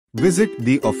Visit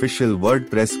the official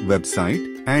WordPress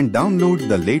website and download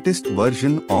the latest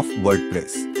version of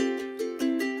WordPress.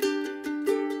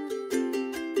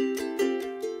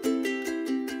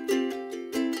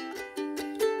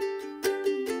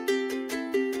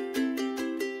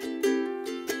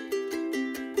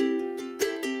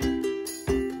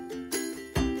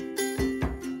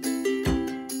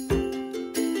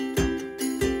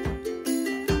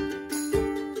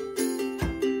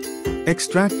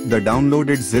 Extract the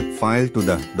downloaded zip file to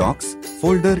the Docs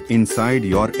folder inside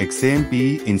your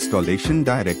XAMPP installation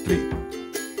directory.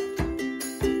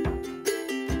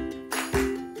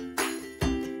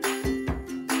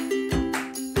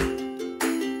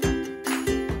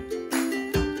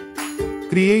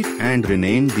 Create and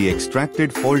rename the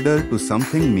extracted folder to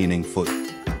something meaningful.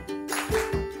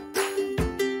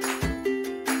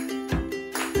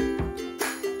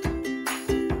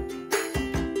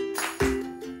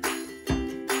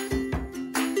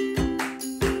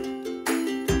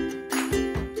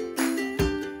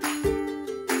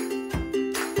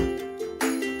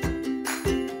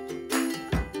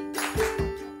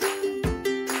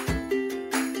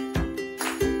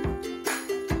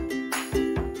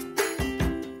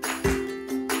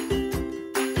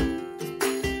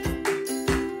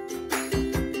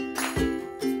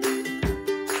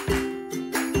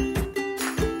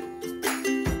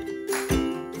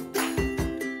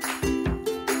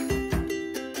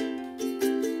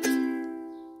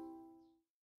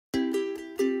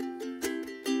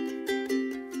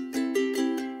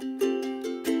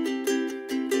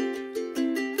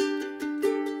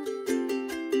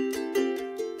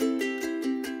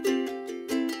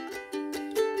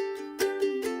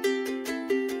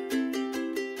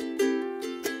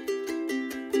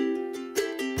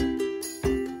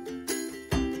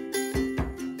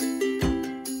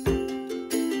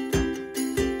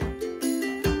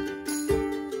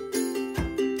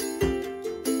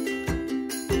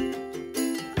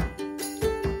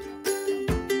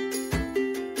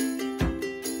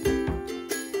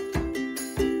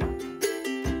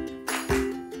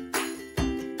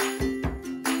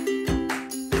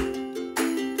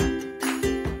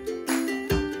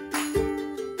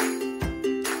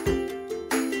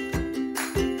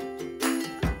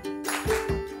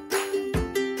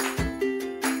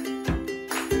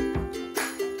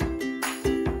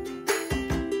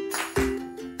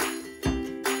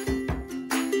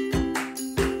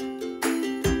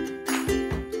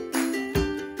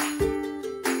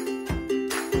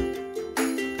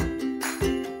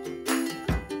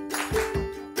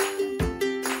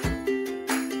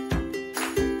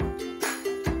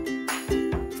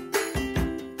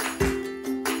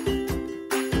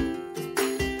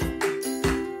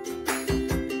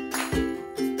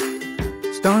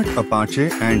 Start Apache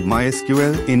and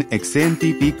MySQL in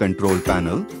XAMPP Control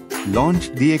Panel. Launch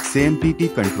the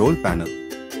XAMPP Control Panel.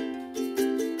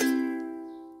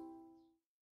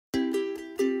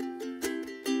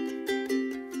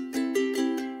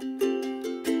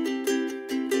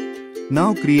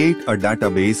 Now create a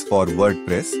database for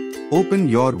WordPress. Open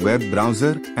your web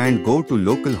browser and go to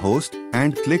localhost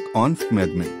and click on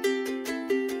admin.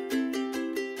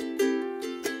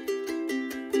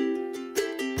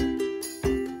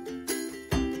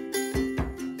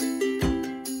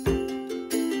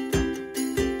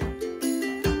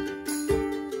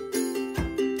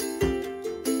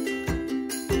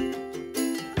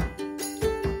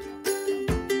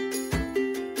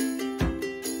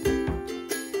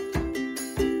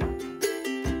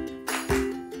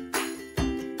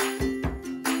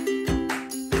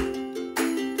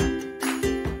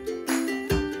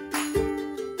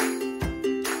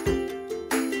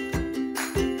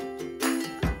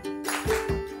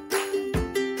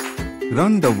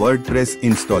 Run the WordPress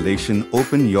installation.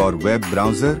 Open your web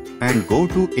browser and go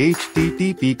to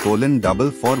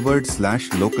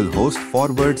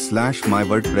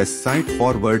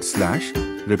http://localhost/mywordpress-site/.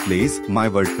 Replace my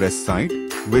WordPress site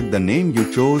with the name you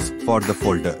chose for the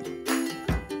folder.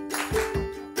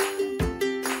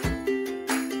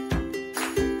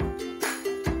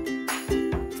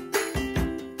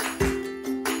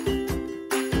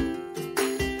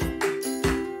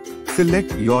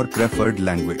 Select your preferred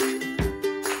language.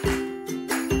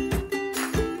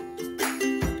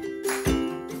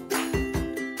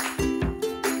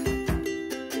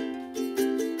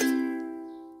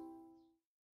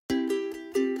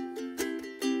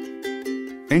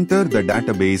 Enter the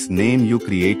database name you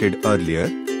created earlier,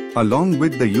 along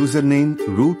with the username,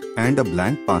 root, and a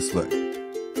blank password.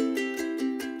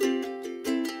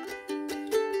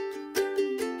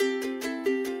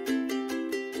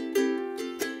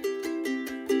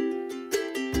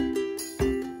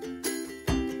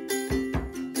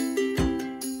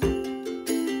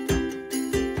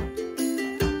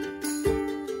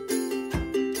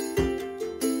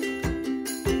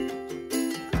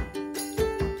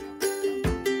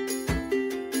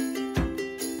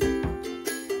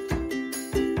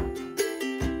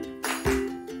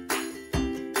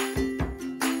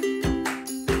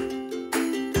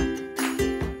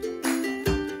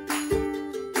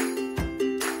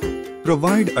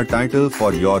 Provide a title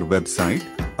for your website,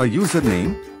 a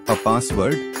username, a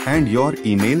password, and your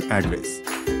email address.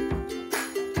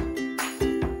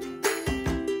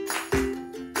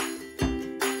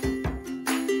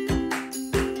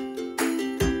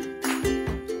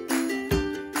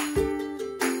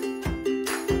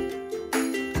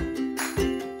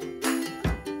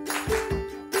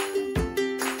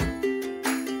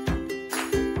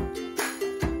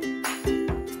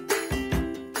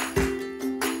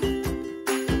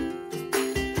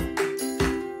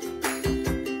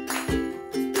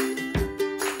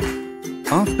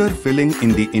 After filling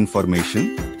in the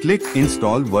information, click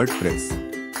Install WordPress.